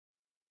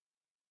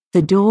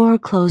The door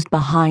closed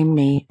behind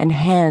me and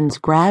hands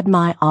grabbed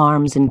my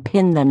arms and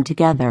pinned them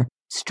together,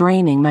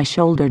 straining my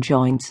shoulder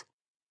joints.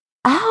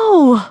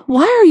 Ow!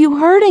 Why are you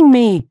hurting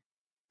me?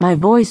 My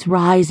voice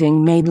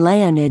rising made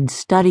Leonid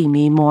study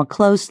me more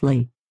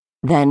closely.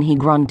 Then he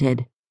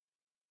grunted.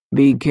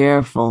 Be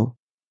careful,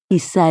 he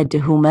said to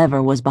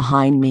whomever was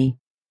behind me.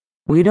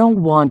 We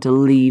don't want to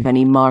leave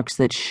any marks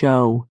that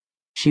show.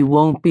 She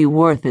won't be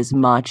worth as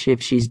much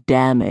if she's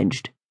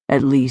damaged,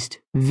 at least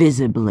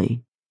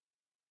visibly.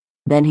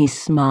 Then he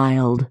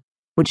smiled,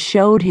 which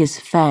showed his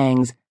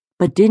fangs,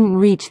 but didn't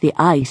reach the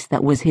ice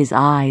that was his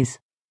eyes.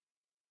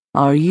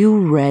 Are you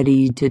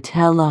ready to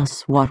tell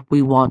us what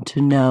we want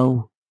to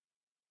know?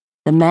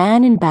 The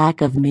man in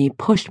back of me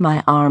pushed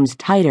my arms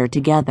tighter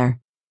together.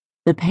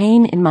 The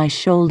pain in my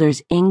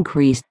shoulders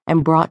increased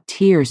and brought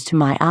tears to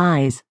my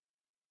eyes.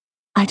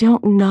 I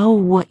don't know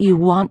what you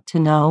want to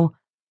know.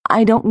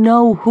 I don't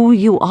know who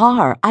you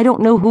are. I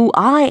don't know who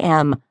I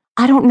am.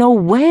 I don't know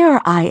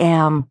where I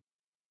am.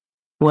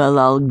 Well,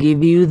 I'll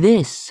give you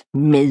this,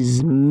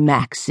 Ms.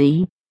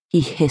 Maxey, he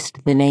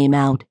hissed the name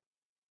out.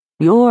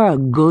 You're a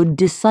good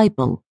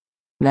disciple.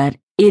 That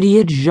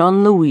idiot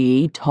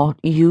Jean-Louis taught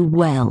you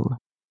well.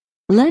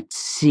 Let's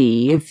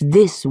see if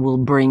this will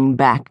bring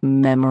back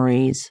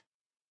memories.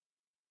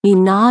 He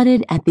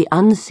nodded at the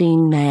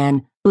unseen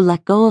man who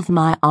let go of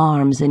my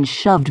arms and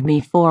shoved me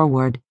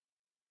forward.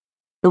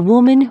 The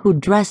woman who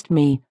dressed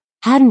me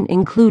hadn't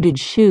included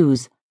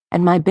shoes,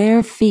 and my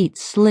bare feet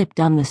slipped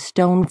on the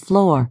stone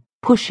floor,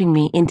 pushing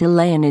me into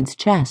Leonid's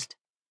chest.